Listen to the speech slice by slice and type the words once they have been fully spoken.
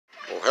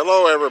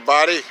Hello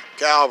everybody,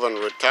 Calvin,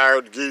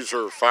 retired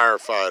geezer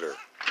firefighter.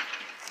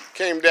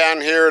 Came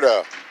down here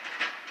to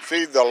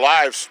feed the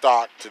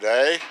livestock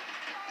today,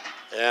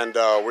 and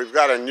we've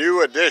got a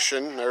new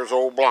addition. There's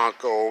old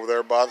Blanco over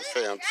there by the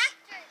fence.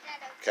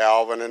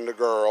 Calvin and the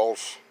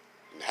girls,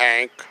 and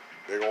Hank,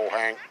 big old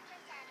Hank.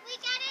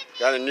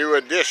 Got a new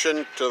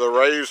addition to the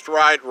raised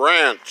Wright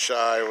ranch.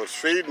 I was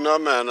feeding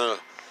them, and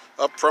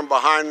up from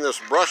behind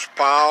this brush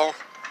pile,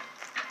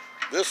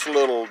 this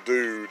little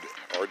dude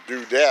or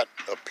dudette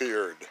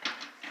appeared.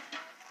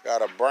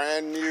 Got a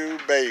brand new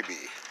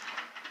baby.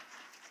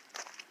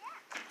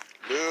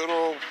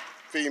 Little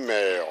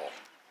female.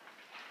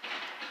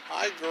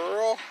 Hi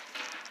girl.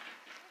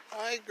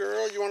 Hi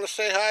girl. You want to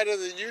say hi to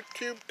the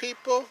YouTube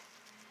people?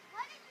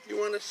 You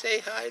want to say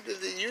hi to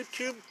the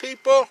YouTube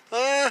people?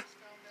 Huh?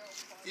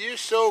 You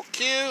so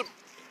cute.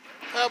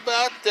 How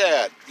about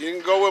that? You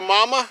can go with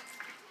mama?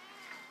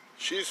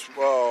 She's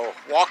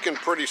walking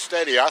pretty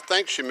steady. I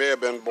think she may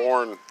have been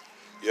born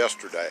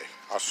yesterday.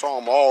 I saw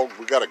them all.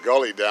 We got a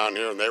gully down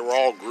here, and they were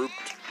all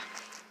grouped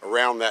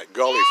around that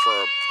gully for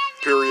a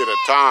period of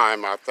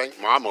time. I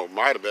think mama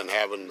might have been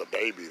having the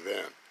baby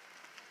then.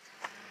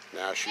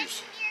 Now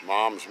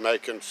mom's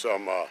making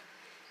some,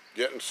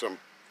 getting some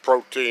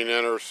protein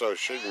in her so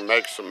she can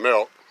make some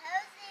milk.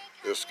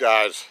 This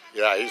guy's,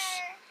 yeah,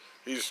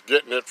 he's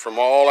getting it from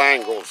all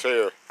angles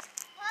here.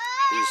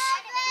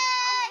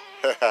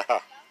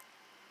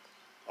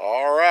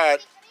 All right,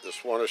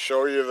 just want to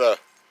show you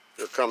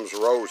here comes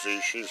Rosie.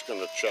 She's going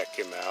to check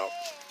him out.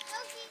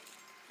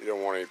 You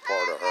don't want any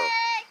part of her.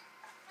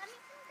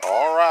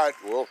 All right,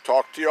 we'll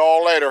talk to you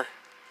all later.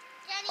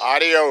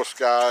 Adios,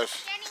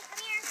 guys.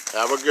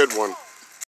 Have a good one.